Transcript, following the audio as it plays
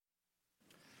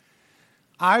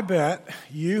I bet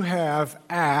you have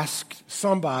asked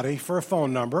somebody for a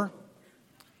phone number,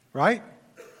 right?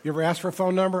 You ever asked for a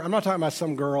phone number? I'm not talking about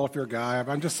some girl if you're a guy.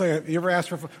 I'm just saying, you ever asked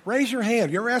for raise your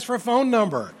hand. You ever asked for a phone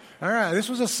number? All right, this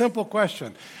was a simple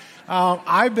question.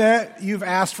 I bet you've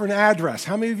asked for an address.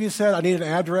 How many of you said, I need an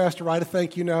address to write a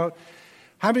thank you note?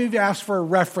 How many of you asked for a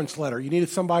reference letter? You needed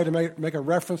somebody to make a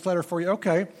reference letter for you?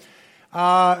 Okay.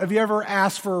 Have you ever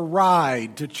asked for a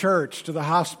ride to church, to the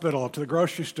hospital, to the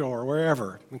grocery store,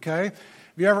 wherever? Okay. Have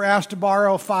you ever asked to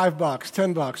borrow $5,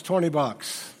 $10,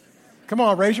 $20? Come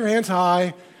on, raise your hands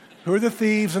high. Who are the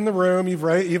thieves in the room?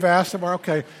 You've asked them.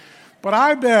 Okay. But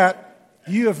I bet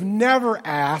you have never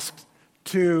asked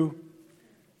to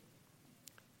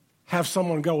have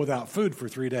someone go without food for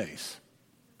 3 days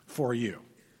for you.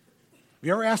 Have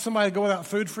you ever asked somebody to go without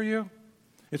food for you?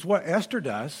 It's what Esther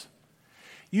does.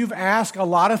 You've asked a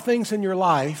lot of things in your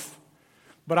life,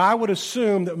 but I would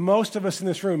assume that most of us in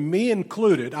this room, me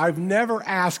included, I've never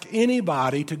asked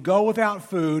anybody to go without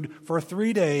food for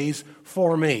 3 days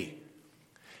for me.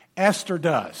 Esther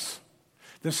does.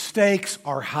 The stakes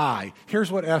are high.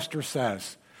 Here's what Esther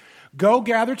says. Go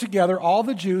gather together all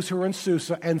the Jews who are in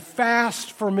Susa and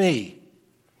fast for me.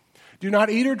 Do not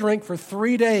eat or drink for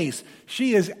 3 days.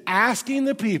 She is asking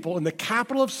the people in the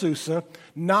capital of Susa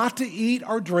not to eat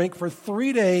or drink for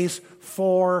 3 days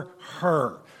for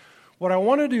her. What I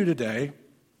want to do today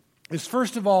is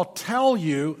first of all tell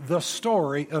you the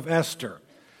story of Esther.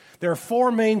 There are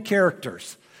 4 main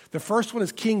characters. The first one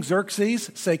is King Xerxes.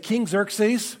 Say King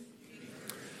Xerxes.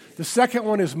 The second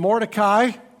one is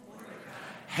Mordecai,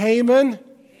 Haman,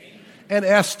 and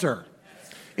Esther.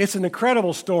 It's an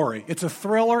incredible story. It's a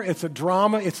thriller. It's a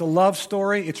drama. It's a love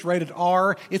story. It's rated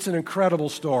R. It's an incredible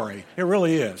story. It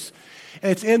really is.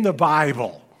 And it's in the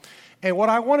Bible. And what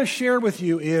I want to share with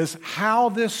you is how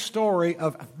this story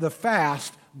of the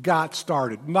fast got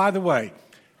started. And by the way,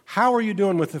 how are you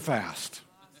doing with the fast?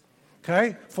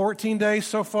 Okay, 14 days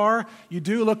so far. You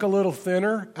do look a little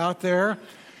thinner out there.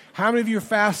 How many of you are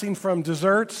fasting from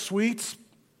desserts, sweets,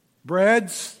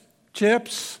 breads,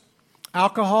 chips,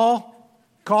 alcohol?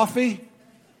 Coffee?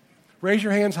 Raise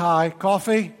your hands high.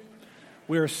 Coffee?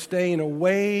 We are staying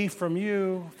away from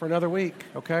you for another week,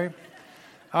 okay?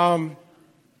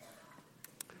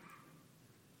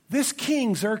 This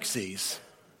King Xerxes,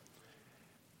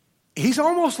 he's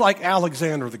almost like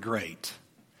Alexander the Great.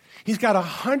 He's got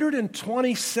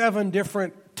 127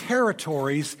 different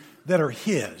territories that are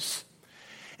his.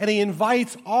 And he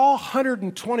invites all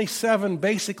 127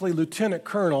 basically lieutenant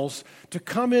colonels to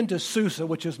come into Susa,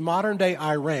 which is modern-day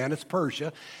Iran, it's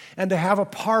Persia, and to have a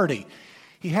party.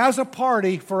 He has a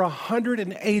party for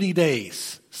 180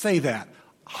 days. Say that,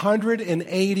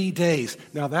 180 days.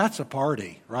 Now that's a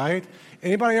party, right?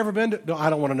 Anybody ever been to? No,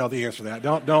 I don't want to know the answer to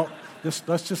that.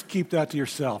 Let's just keep that to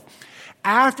yourself.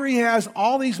 After he has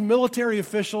all these military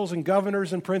officials and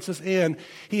governors and princes in,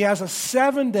 he has a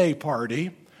 7-day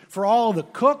party for all the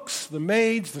cooks, the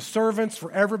maids, the servants,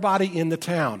 for everybody in the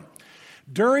town.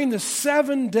 During the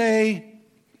 7-day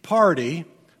party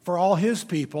for all his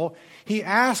people, he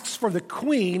asks for the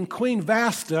queen, Queen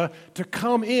Vasta, to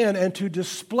come in and to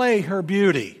display her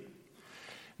beauty.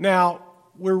 Now,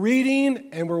 we're reading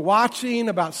and we're watching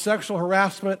about sexual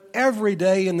harassment every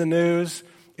day in the news.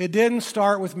 It didn't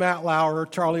start with Matt Lauer or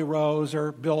Charlie Rose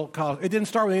or Bill Cosby. It didn't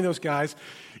start with any of those guys.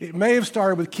 It may have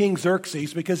started with King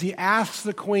Xerxes because he asks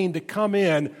the queen to come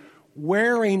in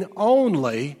wearing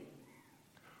only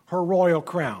her royal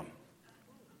crown.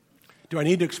 Do I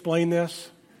need to explain this?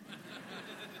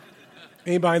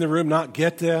 Anybody in the room not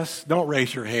get this? Don't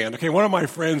raise your hand. Okay, one of my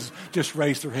friends just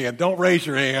raised their hand. Don't raise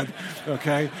your hand,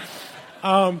 okay?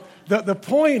 The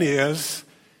point is,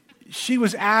 she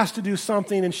was asked to do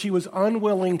something and she was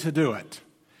unwilling to do it.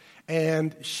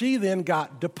 And she then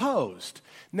got deposed.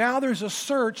 Now there's a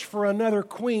search for another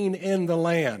queen in the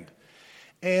land.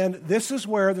 And this is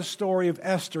where the story of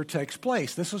Esther takes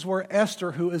place. This is where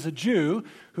Esther, who is a Jew,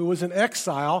 who was in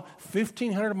exile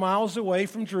 1,500 miles away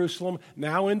from Jerusalem,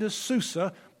 now into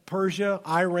Susa, Persia,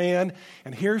 Iran.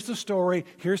 And here's the story.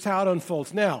 Here's how it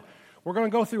unfolds. Now, we're going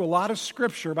to go through a lot of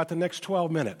scripture about the next 12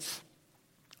 minutes.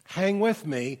 Hang with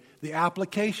me. The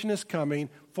application is coming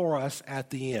for us at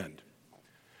the end.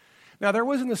 Now, there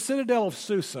was in the citadel of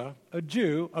Susa a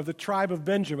Jew of the tribe of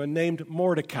Benjamin named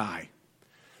Mordecai,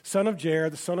 son of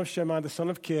Jair, the son of Shimei, the son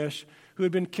of Kish, who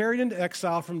had been carried into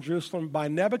exile from Jerusalem by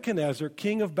Nebuchadnezzar,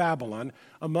 king of Babylon,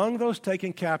 among those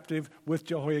taken captive with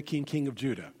Jehoiakim, king of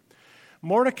Judah.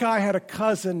 Mordecai had a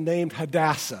cousin named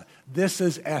Hadassah. This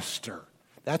is Esther.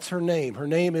 That's her name. Her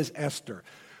name is Esther.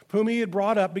 whom he had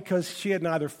brought up because she had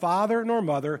neither father nor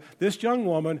mother. This young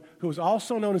woman, who was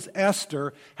also known as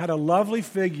Esther, had a lovely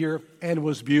figure and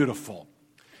was beautiful.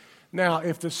 Now,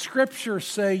 if the scriptures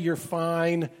say you're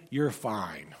fine,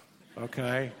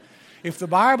 okay? If the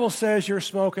Bible says you're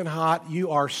smoking hot,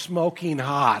 you are smoking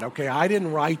hot, okay? I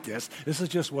didn't write this. This is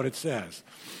just what it says.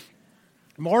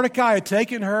 Mordecai had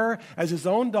taken her as his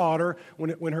own daughter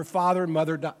when her father and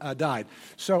mother died.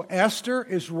 So Esther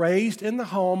is raised in the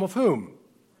home of whom?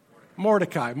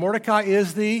 Mordecai. Mordecai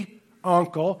is the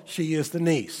uncle. She is the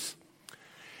niece.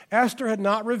 Esther had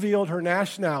not revealed her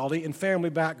nationality and family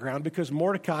background because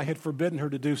Mordecai had forbidden her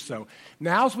to do so.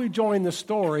 Now as we join the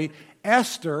story,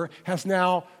 Esther has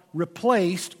now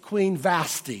replaced Queen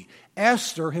Vashti.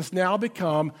 Esther has now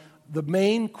become the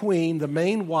main queen, the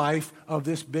main wife of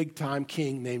this big-time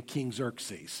king named King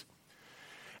Xerxes.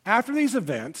 After these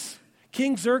events,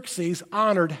 King Xerxes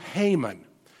honored Haman.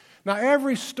 Now,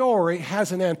 every story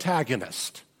has an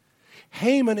antagonist.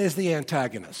 Haman is the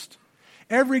antagonist.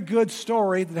 Every good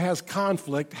story that has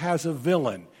conflict has a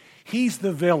villain. He's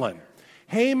the villain.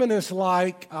 Haman is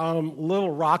like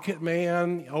little rocket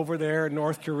man over there in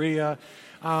North Korea.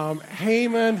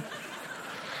 Haman...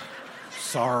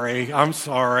 I'm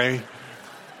sorry.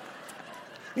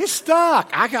 It's stuck.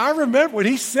 I remember when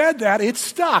he said that, it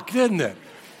stuck, didn't it?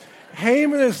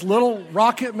 Haman is little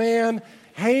rocket man.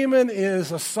 Haman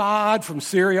is Assad from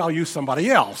Syria. I'll use somebody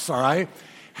else, all right?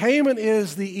 Haman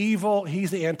is the evil.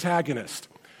 He's the antagonist.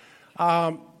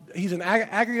 He's an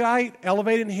Agagite,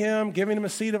 elevating him, giving him a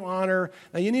seat of honor.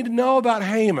 Now, you need to know about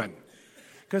Haman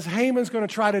because Haman's going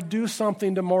to try to do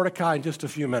something to Mordecai in just a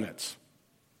few minutes.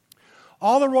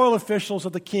 All the royal officials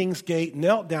of the king's gate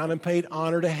knelt down and paid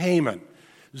honor to Haman.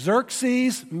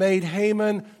 Xerxes made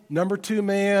Haman number 2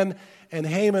 man, and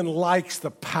Haman likes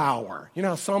the power. You know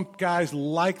how some guys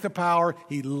like the power?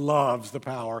 He loves the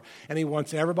power, and he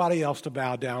wants everybody else to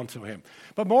bow down to him.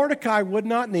 But Mordecai would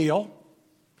not kneel.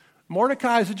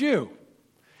 Mordecai is a Jew.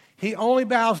 He only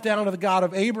bows down to the God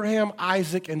of Abraham,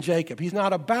 Isaac, and Jacob. He's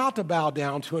not about to bow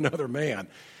down to another man.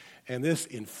 And this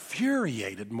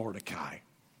infuriated Mordecai.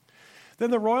 Then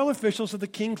the royal officials of the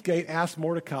king's gate asked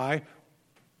Mordecai,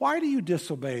 "Why do you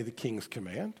disobey the king's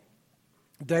command?"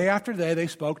 Day after day they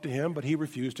spoke to him, but he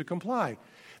refused to comply.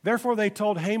 Therefore they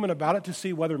told Haman about it to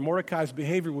see whether Mordecai's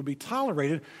behavior would be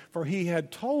tolerated, for he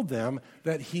had told them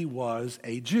that he was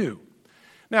a Jew.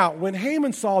 Now, when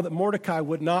Haman saw that Mordecai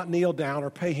would not kneel down or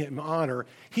pay him honor,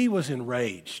 he was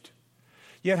enraged.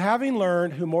 Yet having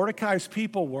learned who Mordecai's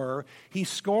people were, he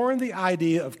scorned the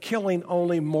idea of killing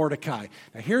only Mordecai.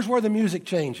 Now here's where the music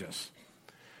changes.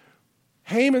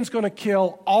 Haman's going to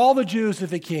kill all the Jews if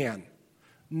he can,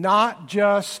 not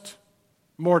just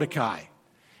Mordecai.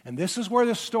 And this is where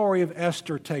the story of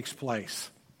Esther takes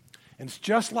place. And it's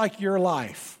just like your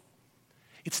life.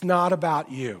 It's not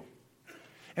about you.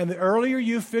 And the earlier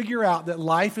you figure out that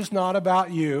life is not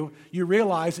about you, you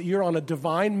realize that you're on a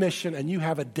divine mission and you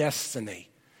have a destiny.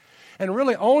 And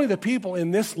really, only the people in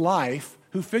this life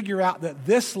who figure out that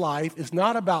this life is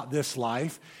not about this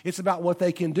life, it's about what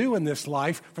they can do in this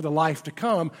life for the life to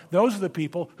come, those are the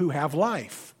people who have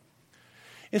life.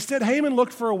 Instead, Haman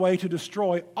looked for a way to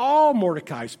destroy all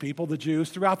Mordecai's people, the Jews,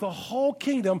 throughout the whole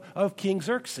kingdom of King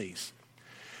Xerxes.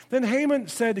 Then Haman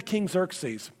said to King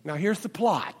Xerxes, now here's the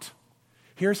plot.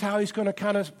 Here's how he's going to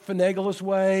kind of finagle his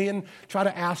way and try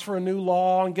to ask for a new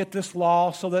law and get this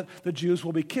law so that the Jews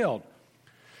will be killed.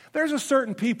 There's a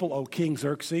certain people, O King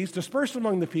Xerxes, dispersed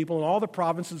among the people in all the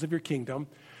provinces of your kingdom,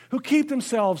 who keep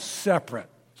themselves separate.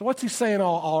 So what's he saying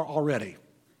already?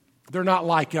 They're not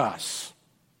like us.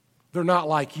 They're not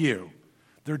like you.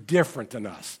 They're different than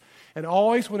us. And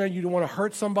always when you want to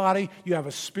hurt somebody, you have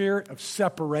a spirit of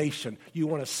separation. You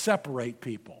want to separate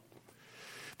people.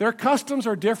 Their customs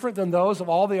are different than those of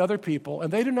all the other people,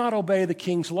 and they do not obey the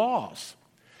king's laws.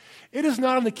 It is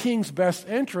not in the king's best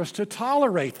interest to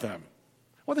tolerate them.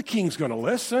 Well, the king's going to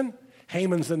listen.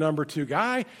 Haman's the number 2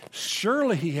 guy.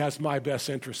 Surely he has my best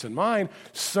interest in mind.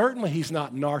 Certainly he's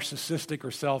not narcissistic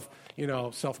or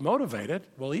self-motivated.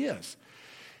 Well, he is.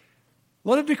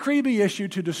 Let a decree be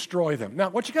issued to destroy them. Now,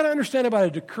 what you got to understand about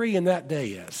a decree in that day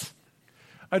is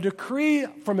a decree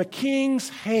from a king's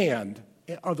hand,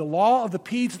 or the law of the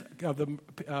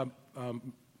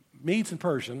Medes and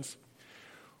Persians,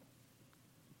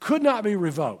 could not be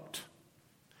revoked.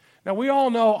 Now, we all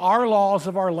know our laws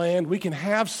of our land, we can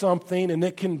have something and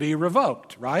it can be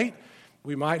revoked, right?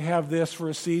 We might have this for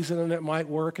a season and it might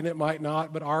work and it might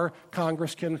not, but our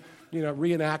Congress can,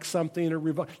 reenact something or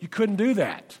revoke. You couldn't do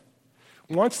that.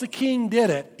 Once the king did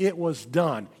it, it was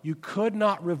done. You could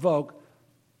not revoke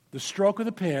the stroke of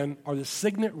the pen or the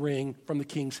signet ring from the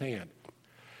king's hand.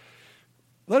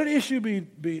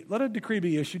 let a decree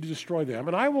be issued to destroy them,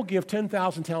 and I will give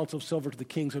 10,000 talents of silver to the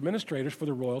king's administrators for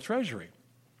the royal treasury.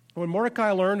 When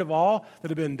Mordecai learned of all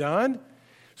that had been done,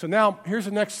 so now here's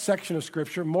the next section of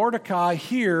Scripture. Mordecai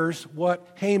hears what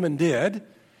Haman did.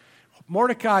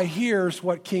 Mordecai hears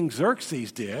what King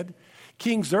Xerxes did.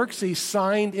 King Xerxes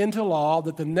signed into law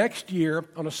that the next year,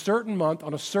 on a certain month,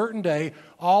 on a certain day,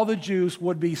 all the Jews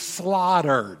would be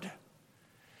slaughtered.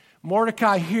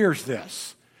 Mordecai hears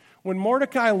this. When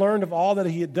Mordecai learned of all that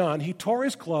he had done, he tore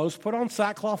his clothes, put on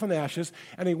sackcloth and ashes,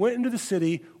 and he went into the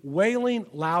city wailing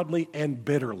loudly and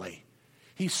bitterly.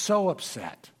 He's so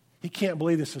upset. He can't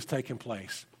believe this has taken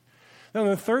place. Now, on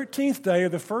the 13th day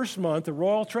of the first month, the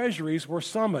royal treasuries were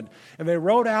summoned, and they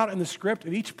wrote out in the script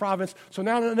of each province. So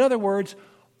now, in other words,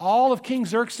 all of King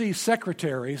Xerxes'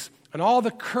 secretaries and all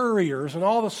the couriers and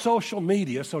all the social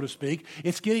media, so to speak,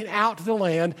 it's getting out to the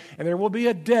land, and there will be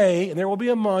a day and there will be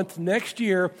a month next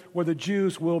year where the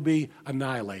Jews will be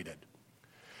annihilated.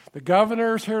 The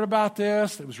governors heard about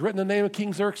this. It was written in the name of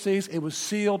King Xerxes. It was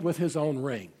sealed with his own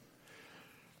ring.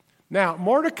 Now,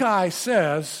 Mordecai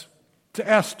says to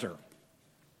Esther,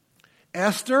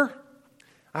 Esther,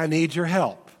 I need your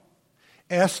help.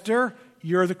 Esther,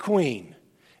 you're the queen.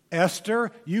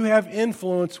 Esther, you have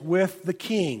influence with the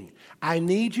king. I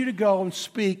need you to go and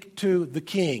speak to the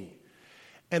king.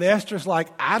 And Esther's like,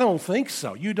 I don't think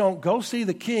so. You don't go see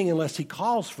the king unless he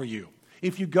calls for you.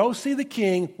 If you go see the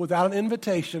king without an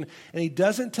invitation and he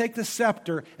doesn't take the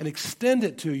scepter and extend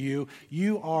it to you,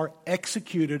 you are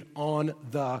executed on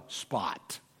the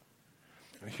spot.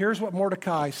 And here's what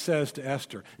Mordecai says to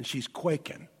Esther, and she's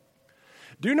quaking.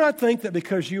 Do not think that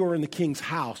because you are in the king's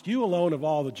house, you alone of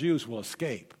all the Jews will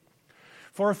escape.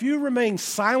 For if you remain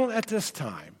silent at this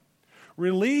time,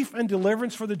 relief and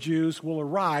deliverance for the Jews will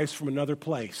arise from another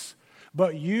place.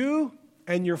 But you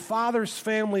and your father's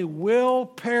family will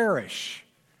perish.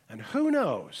 And who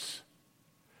knows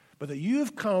but that you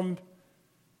have come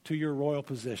to your royal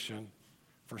position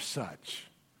for such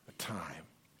a time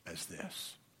as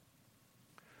this.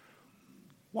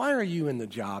 Why are you in the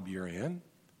job you're in?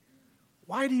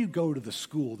 Why do you go to the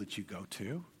school that you go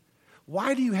to?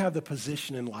 Why do you have the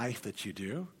position in life that you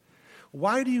do?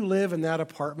 Why do you live in that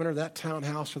apartment or that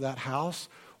townhouse or that house?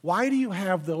 Why do you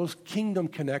have those kingdom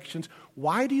connections?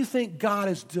 Why do you think God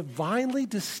has divinely,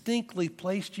 distinctly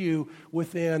placed you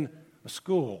within a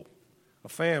school, a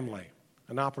family,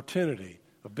 an opportunity,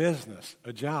 a business,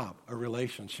 a job, a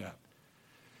relationship?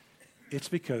 It's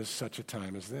because such a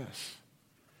time as this.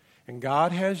 And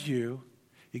God has you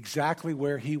exactly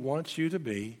where he wants you to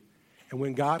be. And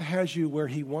when God has you where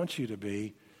he wants you to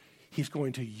be, he's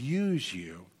going to use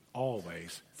you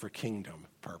always for kingdom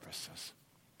purposes.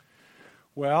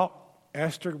 Well,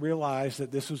 Esther realized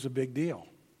that this was a big deal,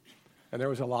 and there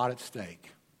was a lot at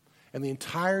stake. And the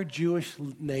entire Jewish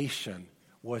nation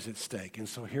was at stake. And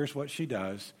so here's what she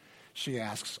does. She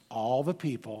asks all the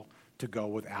people to go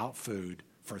without food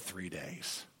for 3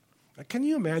 days. Now, can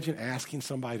you imagine asking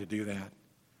somebody to do that?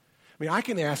 I mean, I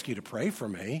can ask you to pray for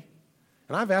me,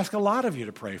 and I've asked a lot of you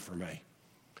to pray for me.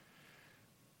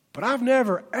 But I've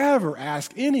never, ever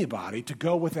asked anybody to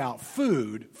go without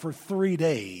food for 3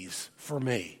 days for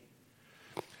me.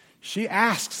 She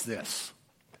asks this.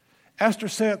 Esther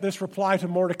sent this reply to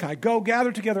Mordecai, go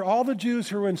gather together all the Jews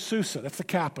who are in Susa, that's the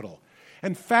capital,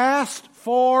 and fast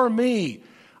for me.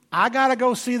 I got to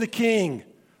go see the king.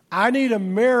 I need a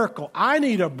miracle. I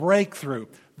need a breakthrough.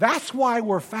 That's why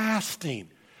we're fasting.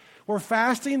 We're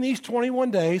fasting these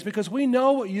 21 days because we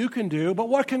know what you can do, but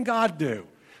what can God do?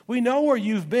 We know where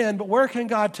you've been, but where can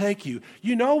God take you?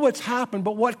 You know what's happened,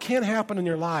 but what can happen in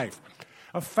your life?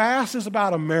 A fast is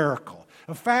about a miracle.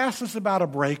 A fast is about a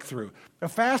breakthrough. A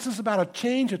fast is about a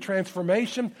change, a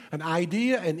transformation, an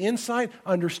idea, an insight,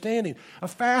 understanding. A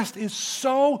fast is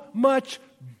so much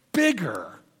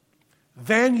bigger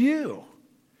than you.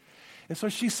 And so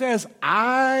she says,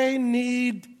 I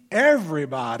need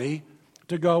everybody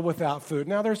to go without food.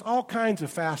 Now, there's all kinds of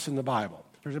fasts in the Bible.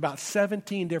 There's about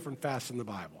 17 different fasts in the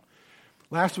Bible.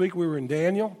 Last week we were in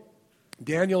Daniel.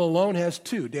 Daniel alone has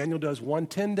 2. Daniel does one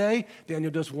 10-day.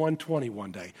 Daniel does one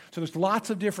 21-day. So there's lots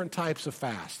of different types of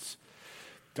fasts.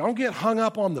 Don't get hung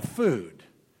up on the food.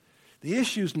 The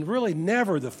issue is really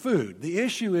never the food. The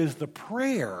issue is the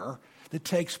prayer that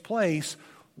takes place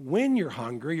when you're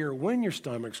hungry or when your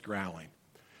stomach's growling.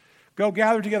 Go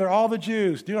gather together all the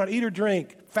Jews. Do not eat or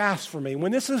drink. Fast for me.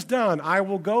 When this is done, I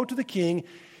will go to the king,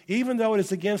 even though it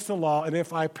is against the law. And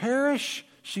if I perish,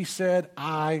 she said,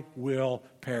 I will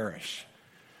perish.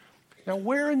 Now,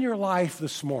 where in your life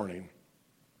this morning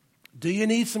do you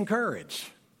need some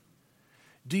courage?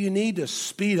 Do you need to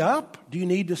speed up? Do you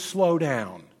need to slow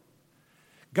down?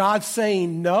 God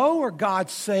saying no or God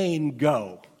saying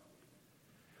go?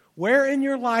 Where in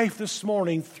your life this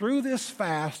morning, through this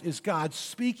fast, is God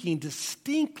speaking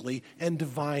distinctly and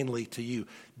divinely to you?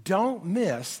 Don't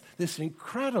miss this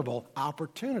incredible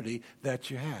opportunity that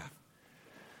you have.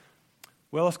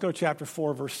 Well, let's go to chapter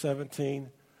 4, verse 17.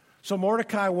 So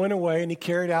Mordecai went away and he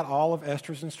carried out all of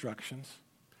Esther's instructions.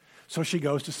 So she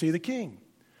goes to see the king.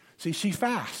 See, she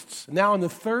fasts. Now, on the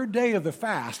third day of the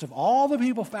fast, of all the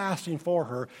people fasting for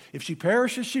her, if she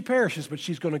perishes, she perishes, but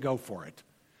she's going to go for it.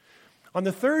 On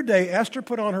the third day, Esther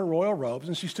put on her royal robes,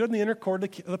 and she stood in the inner court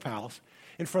of the palace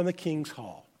in front of the king's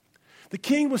hall. The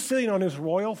king was sitting on his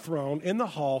royal throne in the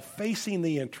hall facing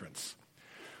the entrance.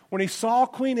 When he saw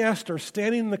Queen Esther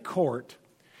standing in the court,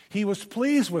 he was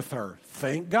pleased with her,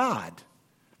 thank God,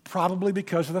 probably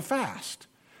because of the fast.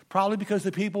 Probably because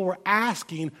the people were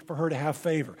asking for her to have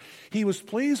favor. He was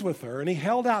pleased with her, and he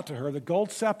held out to her the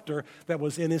gold scepter that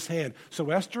was in his hand. So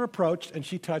Esther approached, and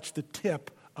she touched the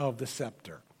tip of the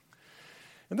scepter.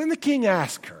 And then the king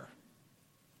asked her,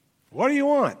 what do you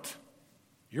want?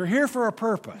 You're here for a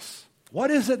purpose.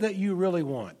 What is it that you really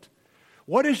want?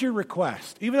 What is your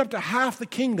request? Even up to half the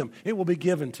kingdom, it will be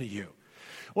given to you.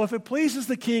 Well, if it pleases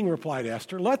the king, replied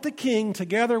Esther, let the king,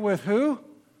 together with who?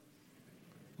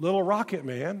 Little rocket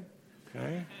man,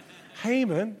 okay,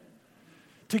 Haman,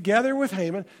 together with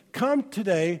Haman, come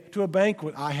today to a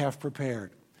banquet I have prepared.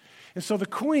 And so the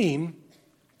queen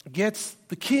gets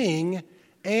the king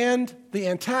and the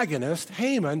antagonist,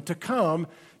 Haman, to come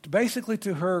basically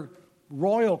to her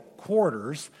royal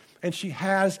quarters, and she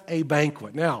has a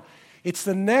banquet. Now, it's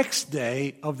the next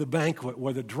day of the banquet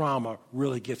where the drama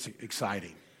really gets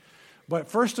exciting. But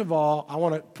first of all, I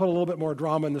want to put a little bit more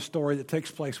drama in the story that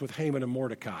takes place with Haman and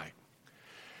Mordecai.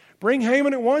 Bring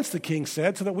Haman at once, the king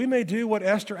said, so that we may do what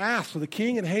Esther asked. So the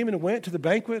king and Haman went to the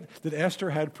banquet that Esther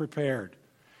had prepared.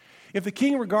 If the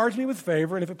king regards me with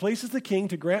favor, and if it pleases the king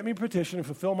to grant me a petition and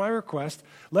fulfill my request,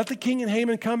 let the king and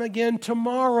Haman come again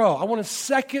tomorrow. I want a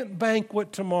second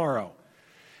banquet tomorrow.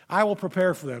 I will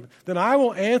prepare for them. Then I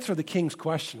will answer the king's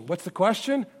question. What's the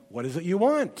question? What is it you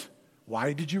want?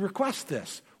 Why did you request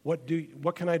this?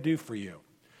 What can I do for you?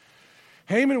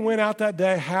 Haman went out that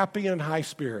day happy and in high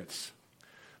spirits.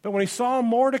 But when he saw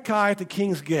Mordecai at the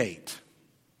king's gate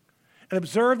and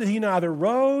observed that he neither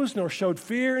rose nor showed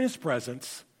fear in his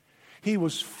presence, he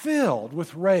was filled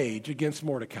with rage against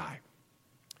Mordecai.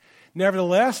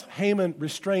 Nevertheless, Haman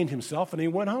restrained himself and he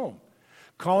went home,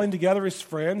 calling together his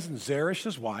friends and Zeresh,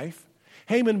 his wife.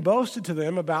 Haman boasted to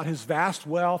them about his vast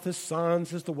wealth, his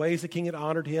sons, the ways the king had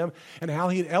honored him, and how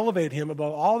he had elevated him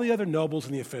above all the other nobles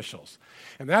and the officials.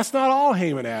 And that's not all,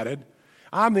 Haman added.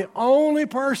 I'm the only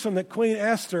person that Queen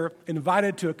Esther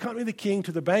invited to accompany the king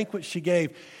to the banquet she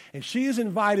gave, and she has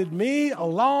invited me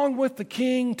along with the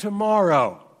king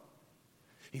tomorrow.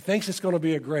 He thinks it's going to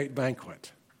be a great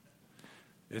banquet.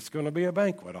 It's going to be a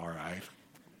banquet, all right.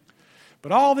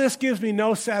 But all this gives me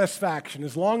no satisfaction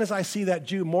as long as I see that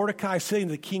Jew Mordecai sitting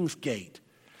at the king's gate.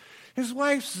 His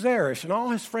wife Zeresh and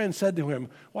all his friends said to him,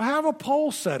 well, have a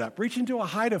pole set up, reaching to a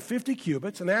height of 50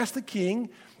 cubits, and ask the king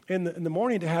in the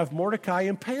morning to have Mordecai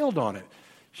impaled on it.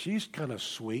 She's kind of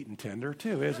sweet and tender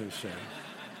too, isn't she?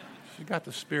 She's got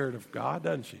the Spirit of God,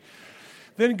 doesn't she?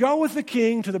 Then go with the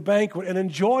king to the banquet and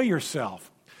enjoy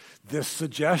yourself. This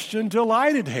suggestion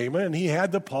delighted Haman, and he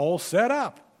had the pole set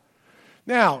up.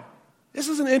 Now, this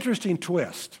is an interesting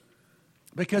twist,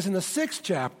 because in the 6th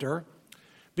chapter,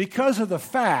 because of the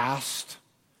fast,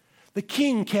 the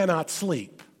king cannot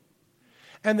sleep.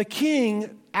 And the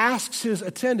king asks his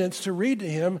attendants to read to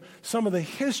him some of the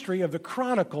history of the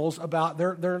chronicles about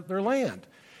their land.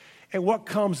 And what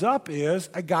comes up is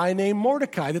a guy named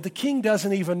Mordecai that the king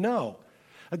doesn't even know.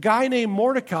 A guy named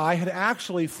Mordecai had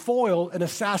actually foiled an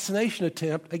assassination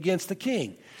attempt against the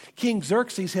king. King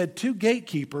Xerxes had 2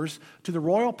 gatekeepers to the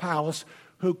royal palace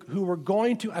who were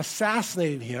going to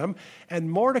assassinate him, and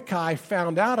Mordecai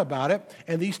found out about it,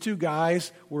 and these 2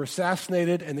 guys were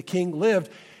assassinated, and the king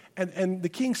lived. And the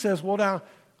king says, well, now,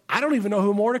 I don't even know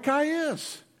who Mordecai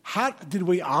is. How did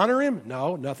we honor him?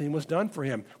 No, nothing was done for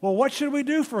him. Well, what should we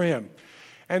do for him?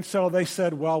 And so they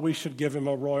said, well, we should give him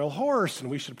a royal horse and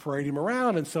we should parade him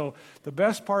around. And so the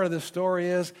best part of this story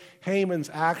is Haman's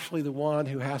actually the one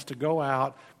who has to go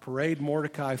out, parade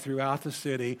Mordecai throughout the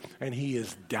city, and he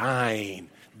is dying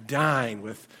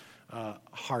with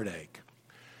heartache.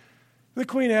 The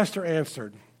Queen Esther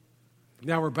answered,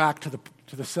 now we're back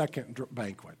to the second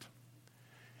banquet.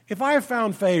 If I have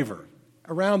found favor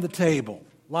around the table,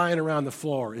 lying around the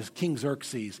floor, is King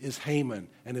Xerxes, is Haman,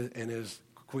 and his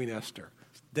Queen Esther.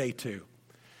 Day 2.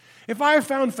 If I have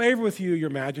found favor with you, your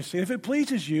majesty, if it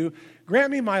pleases you,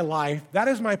 grant me my life, that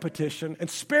is my petition, and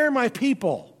spare my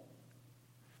people.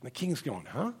 And the king's going,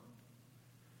 huh?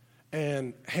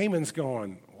 And Haman's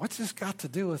going, what's this got to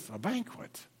do with a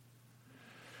banquet?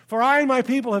 For I and my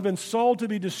people have been sold to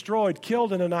be destroyed,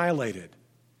 killed, and annihilated.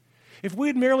 If we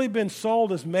had merely been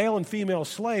sold as male and female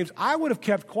slaves, I would have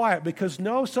kept quiet because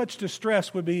no such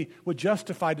distress would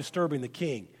justify disturbing the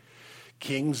king.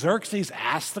 King Xerxes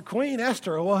asked the queen,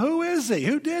 Esther, well, who is he?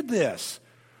 Who did this?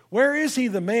 Where is he,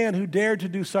 the man who dared to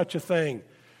do such a thing?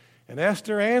 And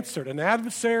Esther answered, an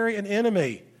adversary, an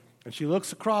enemy. And she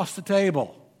looks across the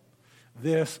table.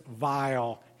 This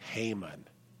vile Haman.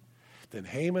 Then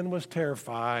Haman was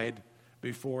terrified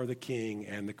before the king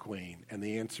and the queen. And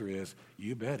the answer is,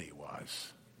 you bet he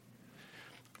was.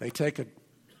 They take a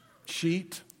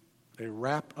sheet, they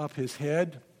wrap up his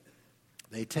head,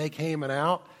 they take Haman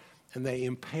out, and they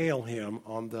impale him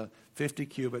on the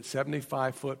 50-cubit,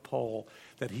 75-foot pole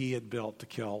that he had built to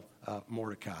kill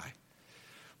Mordecai.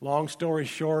 Long story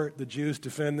short, the Jews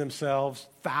defend themselves.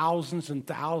 Thousands and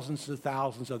thousands and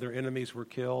thousands of their enemies were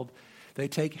killed. They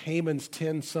take Haman's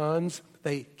 10 sons,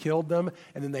 they killed them,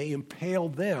 and then they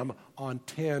impaled them on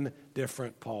 10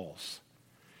 different poles.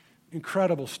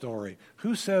 Incredible story.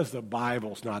 Who says the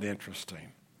Bible's not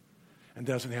interesting and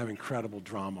doesn't have incredible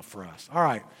drama for us? All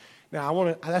right.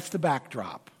 Now, that's the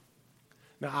backdrop.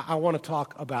 Now, I want to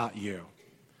talk about you.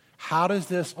 How does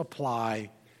this apply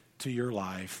to your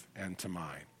life and to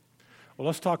mine? Well,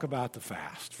 let's talk about the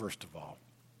fast, first of all.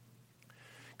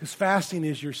 Because fasting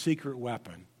is your secret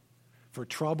weapon for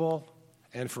trouble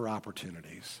and for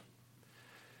opportunities.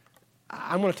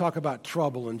 I'm going to talk about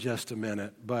trouble in just a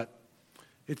minute, but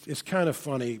it's kind of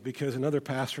funny because another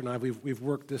pastor and I, we've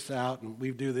worked this out, and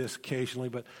we do this occasionally,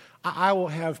 but I will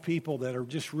have people that are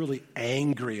just really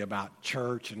angry about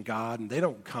church and God, and they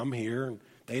don't come here, and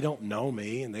they don't know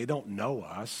me, and they don't know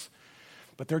us,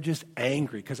 but they're just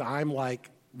angry because I'm like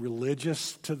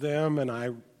religious to them, and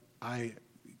I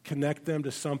connect them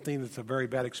to something that's a very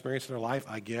bad experience in their life,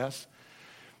 I guess.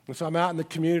 And so I'm out in the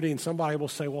community, and somebody will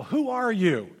say, well, who are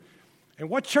you? And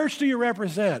what church do you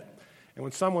represent? And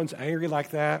when someone's angry like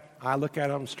that, I look at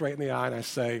them straight in the eye and I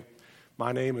say,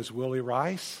 my name is Willie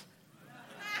Rice.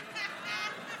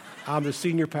 I'm the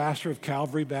senior pastor of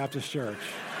Calvary Baptist Church.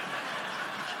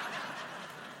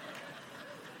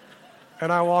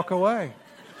 And I walk away.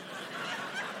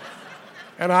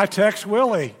 And I text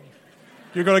Willie,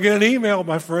 you're going to get an email,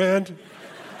 my friend.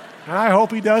 And I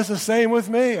hope he does the same with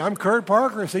me. I'm Kurt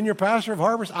Parker, senior pastor of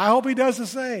Harvest. I hope he does the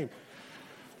same.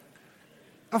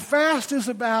 A fast is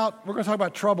about, we're going to talk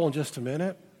about trouble in just a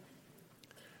minute.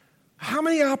 How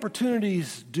many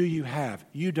opportunities do you have?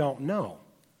 You don't know.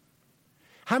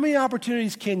 How many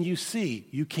opportunities can you see?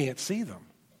 You can't see them.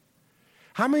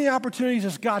 How many opportunities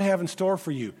does God have in store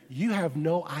for you? You have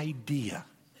no idea.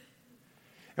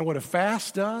 And what a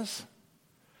fast does,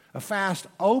 a fast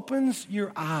opens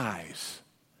your eyes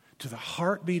to the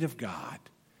heartbeat of God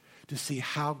to see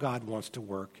how God wants to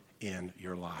work in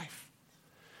your life.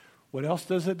 What else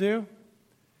does it do?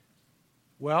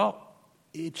 Well,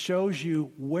 it shows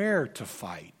you where to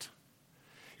fight.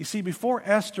 You see, before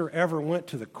Esther ever went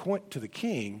to the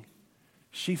king,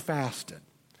 she fasted.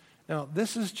 Now,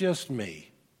 this is just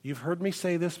me. You've heard me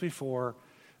say this before.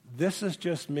 This is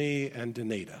just me and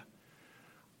Danita.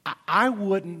 I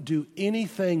wouldn't do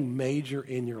anything major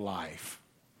in your life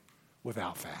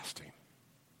without fasting.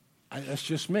 That's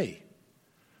just me.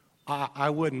 I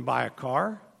wouldn't buy a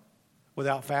car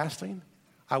without fasting.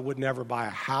 I would never buy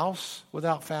a house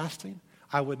without fasting.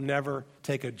 I would never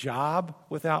take a job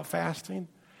without fasting.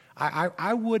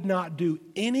 I would not do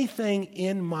anything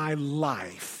in my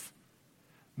life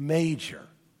major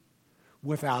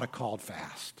without a called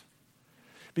fast.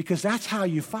 Because that's how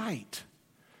you fight.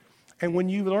 And when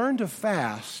you learn to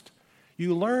fast,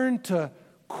 you learn to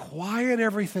quiet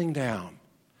everything down.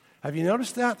 Have you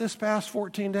noticed that this past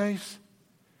 14 days?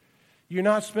 You're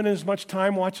not spending as much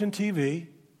time watching TV.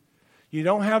 You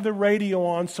don't have the radio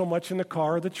on so much in the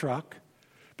car or the truck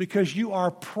because you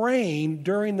are praying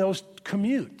during those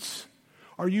commutes,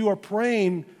 or you are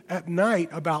praying at night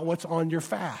about what's on your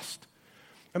fast.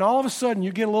 And all of a sudden,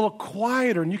 you get a little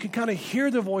quieter, and you can kind of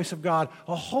hear the voice of God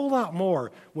a whole lot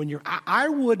more when you're. I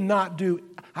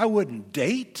wouldn't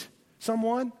date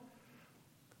someone.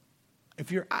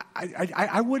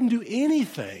 I wouldn't do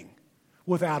anything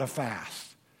without a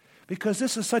fast. Because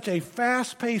this is such a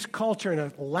fast-paced culture and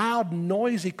a loud,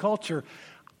 noisy culture,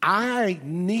 I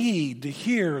need to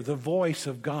hear the voice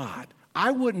of God.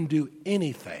 I wouldn't do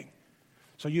anything.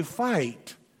 So you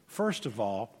fight, first of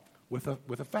all, with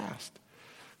a fast.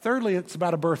 Thirdly, it's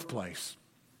about a birthplace.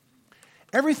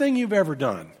 Everything you've ever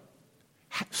done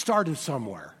started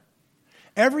somewhere.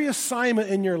 Every assignment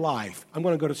in your life, I'm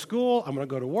going to go to school, I'm going to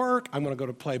go to work, I'm going to go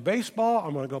to play baseball,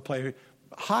 I'm going to go play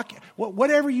hockey,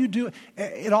 whatever you do,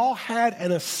 it all had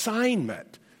an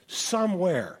assignment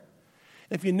somewhere.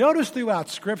 If you notice throughout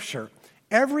Scripture,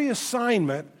 every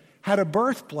assignment had a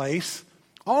birthplace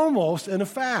almost in a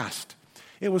fast.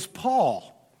 It was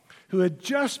Paul, who had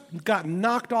just gotten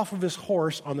knocked off of his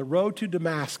horse on the road to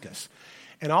Damascus.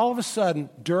 And all of a sudden,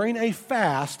 during a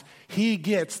fast, he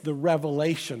gets the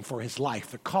revelation for his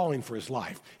life, the calling for his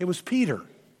life. It was Peter,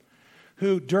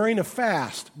 who during a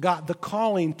fast got the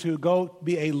calling to go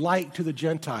be a light to the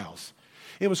Gentiles.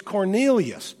 It was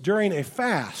Cornelius during a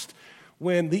fast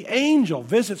when the angel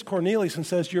visits Cornelius and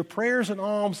says, your prayers and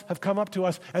alms have come up to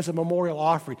us as a memorial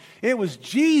offering. It was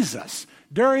Jesus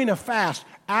during a fast.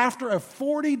 After a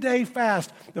 40-day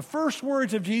fast, the first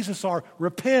words of Jesus are,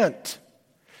 repent,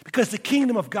 because the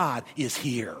kingdom of God is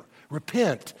here.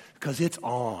 Repent, because it's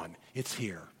on. It's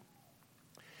here.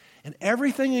 And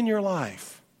everything in your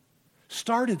life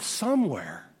started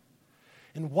somewhere.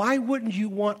 And why wouldn't you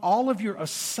want all of your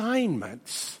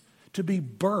assignments to be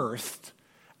birthed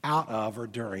out of or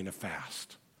during a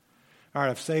fast? All right,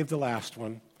 I've saved the last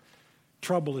one.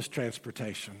 Trouble is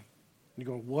transportation. You're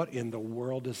going, what in the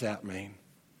world does that mean?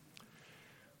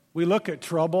 We look at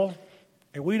trouble,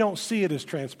 and we don't see it as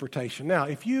transportation. Now,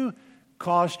 if you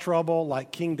cause trouble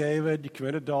like King David, you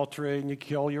commit adultery, and you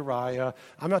kill Uriah,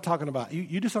 I'm not talking about,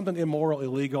 you do something immoral,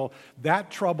 illegal,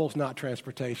 that trouble's not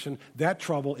transportation. That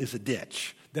trouble is a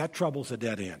ditch. That trouble's a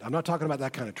dead end. I'm not talking about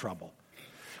that kind of trouble.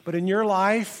 But in your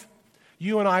life,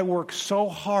 you and I work so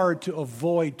hard to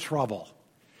avoid trouble.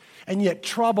 And yet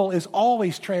trouble is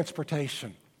always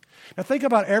transportation. Now think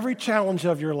about every challenge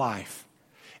of your life.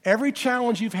 Every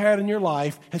challenge you've had in your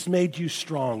life has made you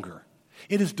stronger.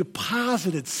 It has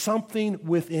deposited something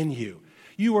within you.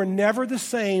 You are never the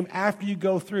same after you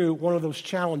go through one of those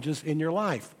challenges in your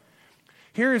life.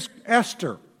 Here is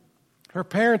Esther. Her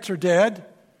parents are dead.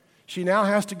 She now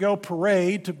has to go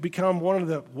parade to become one of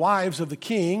the wives of the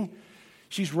king.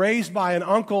 She's raised by an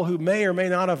uncle who may or may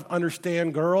not have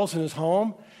understand girls in his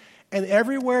home. And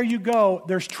everywhere you go,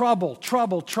 there's trouble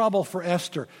for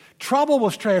Esther. Trouble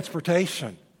was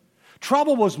transportation.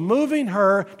 Trouble was moving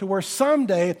her to where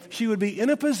someday she would be in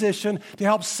a position to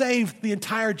help save the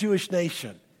entire Jewish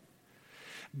nation.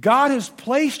 God has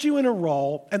placed you in a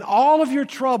role, and all of your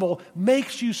trouble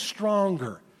makes you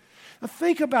stronger. Now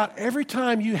think about every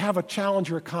time you have a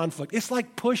challenge or a conflict. It's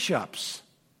like push-ups.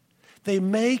 They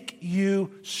make you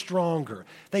stronger.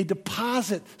 They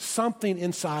deposit something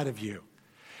inside of you.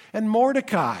 And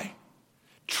Mordecai,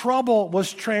 trouble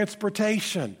was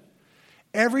transportation.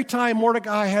 Every time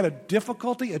Mordecai had a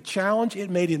difficulty, a challenge, it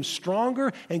made him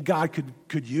stronger, and God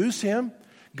could use him.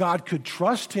 God could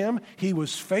trust him. He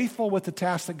was faithful with the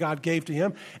task that God gave to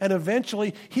him. And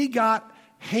eventually, he got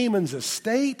Haman's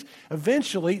estate.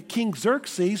 Eventually, King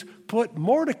Xerxes put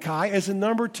Mordecai as the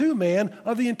number 2 man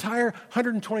of the entire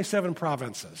 127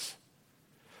 provinces.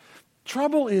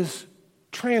 Trouble is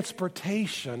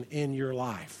transportation in your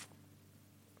life.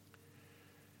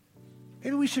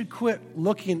 Maybe we should quit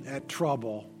looking at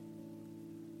trouble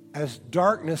as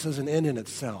darkness as an end in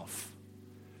itself.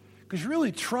 Because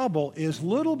really, trouble is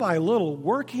little by little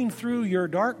working through your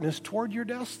darkness toward your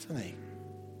destiny.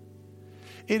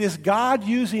 It is God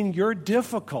using your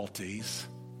difficulties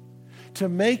to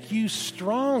make you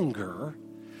stronger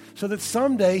so that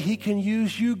someday He can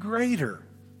use you greater.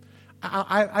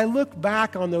 I look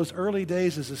back on those early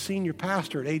days as a senior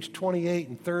pastor at age 28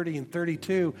 and 30 and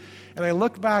 32, and I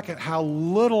look back at how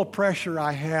little pressure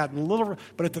I had,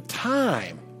 but at the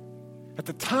time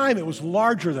it was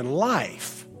larger than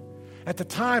life. At the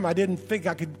time, I didn't think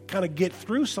I could kind of get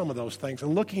through some of those things.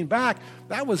 And looking back,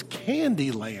 that was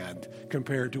candy land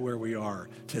compared to where we are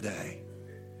today.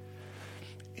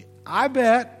 I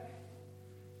bet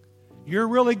you're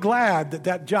really glad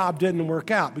that job didn't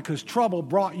work out because trouble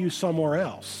brought you somewhere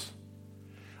else.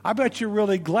 I bet you're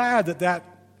really glad that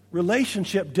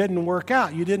relationship didn't work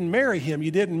out. You didn't marry him,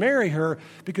 you didn't marry her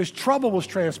because trouble was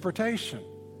transportation.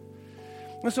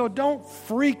 And so don't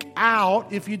freak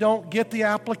out if you don't get the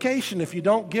application, if you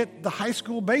don't get the high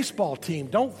school baseball team.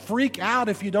 Don't freak out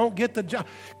if you don't get the job.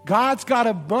 God's got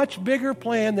a much bigger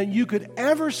plan than you could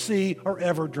ever see or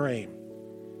ever dream.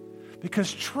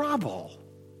 Because trouble,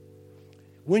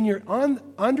 when you're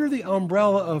under the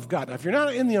umbrella of God, now if you're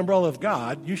not in the umbrella of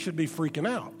God, you should be freaking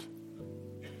out.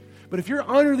 But if you're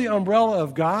under the umbrella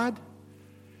of God,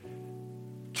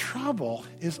 trouble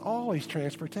is always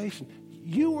transportation.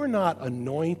 You were not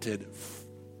anointed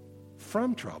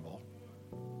from trouble.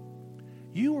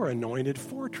 You were anointed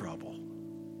for trouble.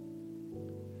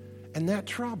 And that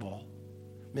trouble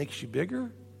makes you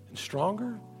bigger and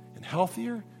stronger and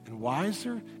healthier and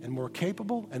wiser and more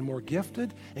capable and more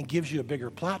gifted and gives you a bigger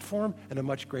platform and a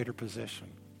much greater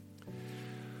position.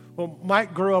 Well,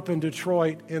 Mike grew up in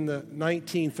Detroit in the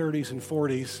 1930s and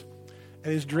 40s,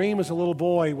 and his dream as a little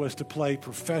boy was to play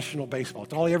professional baseball.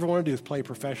 It's all he ever wanted to do is play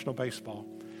professional baseball.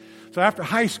 So after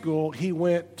high school, he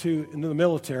went into the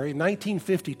military. In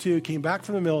 1952, came back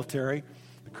from the military,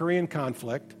 the Korean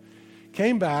conflict,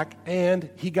 came back, and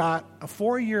he got a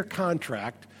 4-year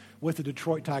contract with the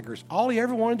Detroit Tigers. All he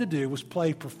ever wanted to do was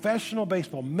play professional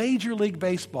baseball, Major League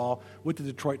Baseball with the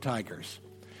Detroit Tigers.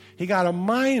 He got a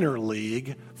minor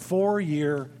league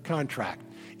 4-year contract.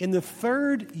 In the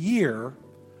 3rd year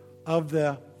of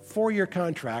the 4-year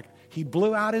contract, he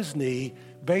blew out his knee.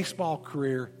 Baseball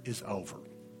career is over.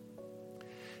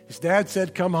 His dad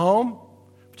said, come home,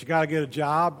 but you got to get a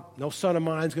job. No son of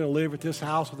mine's going to live at this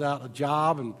house without a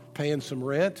job and paying some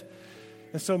rent.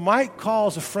 And so Mike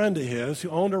calls a friend of his who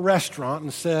owned a restaurant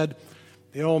and said,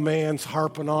 the old man's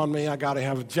harping on me. I got to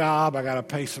have a job. I got to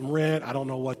pay some rent. I don't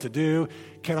know what to do.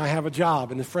 Can I have a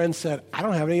job? And the friend said, I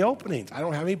don't have any openings. I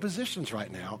don't have any positions right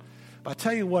now. But I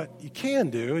tell you what you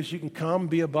can do is you can come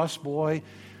be a busboy.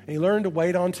 And he learned to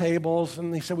wait on tables.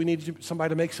 And he said, we need somebody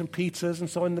to make some pizzas. And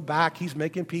so in the back, he's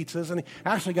making pizzas. And he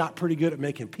actually got pretty good at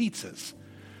making pizzas.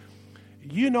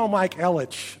 You know Mike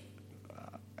Ellich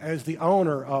as the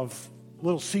owner of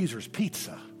Little Caesars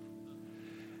Pizza.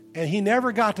 And he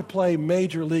never got to play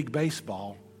Major League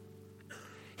Baseball.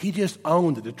 He just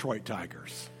owned the Detroit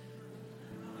Tigers.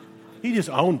 He just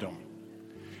owned them.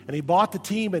 And he bought the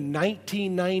team in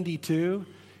 1992,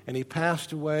 and he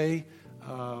passed away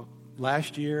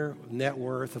last year, net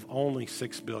worth of only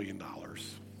 $6 billion.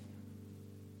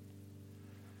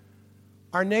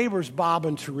 Our neighbors, Bob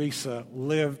and Teresa,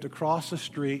 lived across the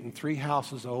street and 3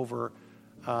 houses over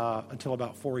until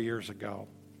about 4 years ago.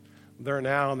 They're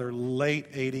now in their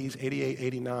late 80s, 88,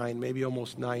 89, maybe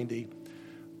almost 90.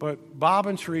 But Bob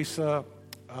and Teresa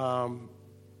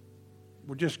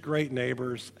were just great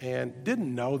neighbors and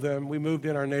didn't know them. We moved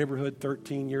in our neighborhood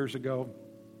 13 years ago.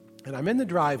 And I'm in the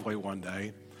driveway one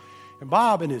day, and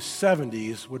Bob in his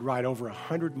 70s would ride over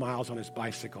 100 miles on his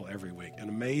bicycle every week, an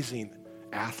amazing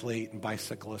athlete and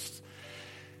bicyclist.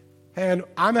 And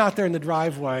I'm out there in the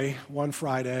driveway one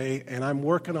Friday, and I'm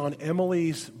working on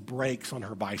Emily's brakes on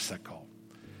her bicycle.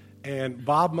 And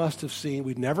Bob must have seen,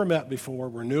 we'd never met before,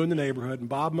 we're new in the neighborhood, and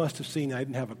Bob must have seen I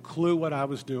didn't have a clue what I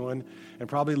was doing and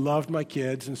probably loved my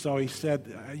kids. And so he said,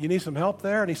 you need some help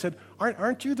there? And he said,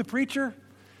 aren't you the preacher?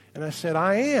 And I said,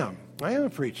 I am a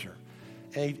preacher.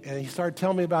 And he started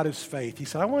telling me about his faith. He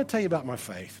said, I want to tell you about my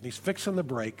faith. And he's fixing the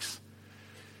brakes.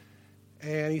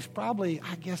 And he's probably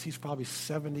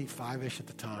 75-ish at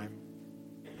the time.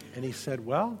 And he said,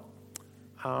 well,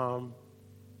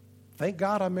 thank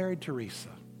God I married Teresa.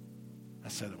 I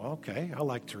said, well, okay, I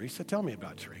like Teresa. Tell me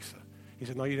about Teresa. He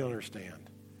said, no, you don't understand.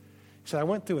 He said, I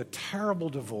went through a terrible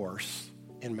divorce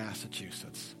in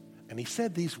Massachusetts. And he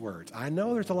said these words. I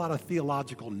know there's a lot of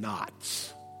theological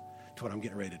knots to what I'm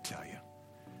getting ready to tell you.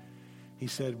 He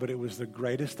said, but it was the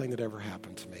greatest thing that ever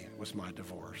happened to me was my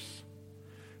divorce.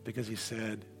 Because he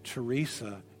said,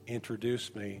 Teresa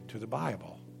introduced me to the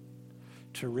Bible.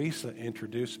 Teresa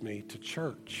introduced me to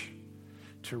church.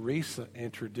 Teresa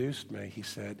introduced me, he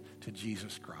said, to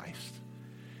Jesus Christ.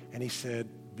 And he said,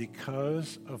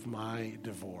 because of my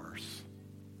divorce,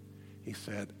 he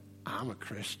said, I'm a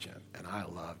Christian and I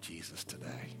love Jesus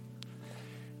today.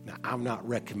 Now, I'm not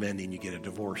recommending you get a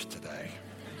divorce today.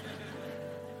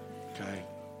 Okay?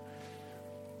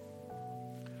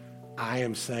 I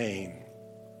am saying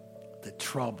that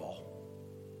trouble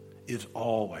is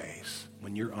always,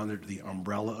 when you're under the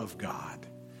umbrella of God,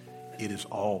 it is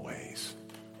always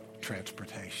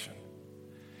transportation.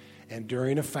 And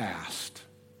during a fast,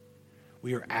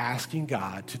 we are asking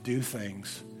God to do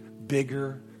things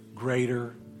bigger,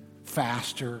 greater,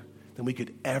 faster than we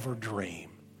could ever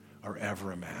dream or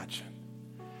ever imagine.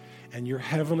 And your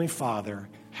Heavenly Father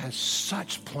has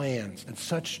such plans and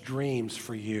such dreams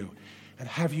for you. And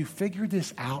have you figured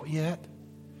this out yet?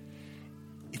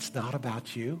 It's not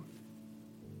about you.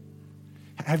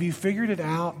 Have you figured it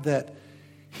out that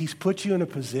He's put you in a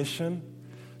position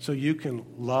so you can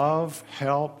love,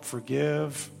 help,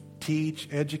 forgive, teach,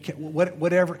 educate,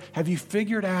 whatever? Have you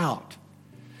figured out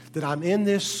that I'm in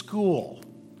this school,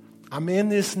 I'm in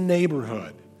this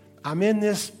neighborhood, I'm in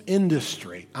this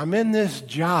industry, I'm in this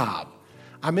job,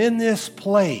 I'm in this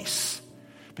place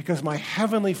because my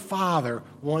Heavenly Father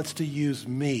wants to use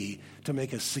me to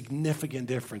make a significant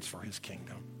difference for His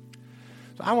kingdom?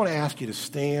 So I want to ask you to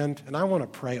stand, and I want to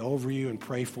pray over you and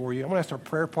pray for you. I want to ask our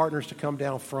prayer partners to come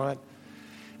down front.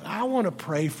 I want to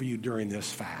pray for you during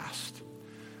this fast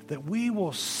that we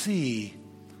will see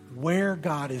where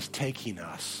God is taking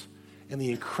us and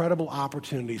the incredible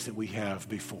opportunities that we have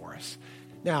before us.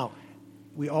 Now,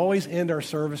 we always end our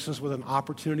services with an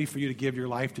opportunity for you to give your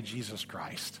life to Jesus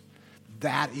Christ.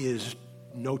 That is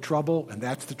no trouble, and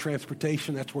that's the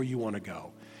transportation. That's where you want to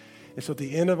go. And so at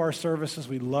the end of our services,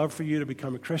 we'd love for you to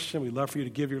become a Christian. We'd love for you to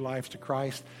give your lives to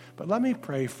Christ. But let me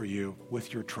pray for you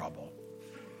with your trouble.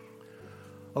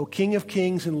 O King of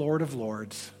Kings and Lord of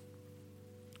Lords,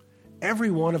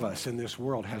 every one of us in this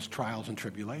world has trials and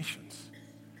tribulations.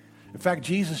 In fact,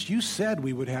 Jesus, you said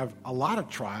we would have a lot of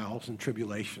trials and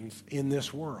tribulations in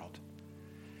this world.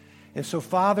 And so,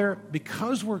 Father,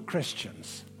 because we're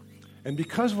Christians and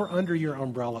because we're under your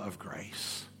umbrella of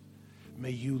grace, may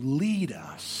you lead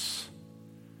us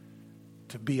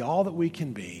to be all that we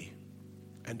can be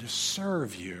and to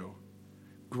serve you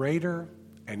greater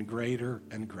and greater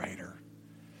and greater.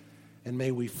 And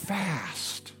may we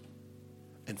fast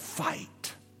and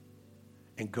fight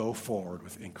and go forward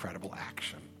with incredible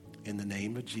action. In the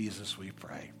name of Jesus we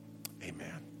pray.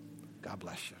 Amen. God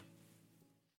bless you.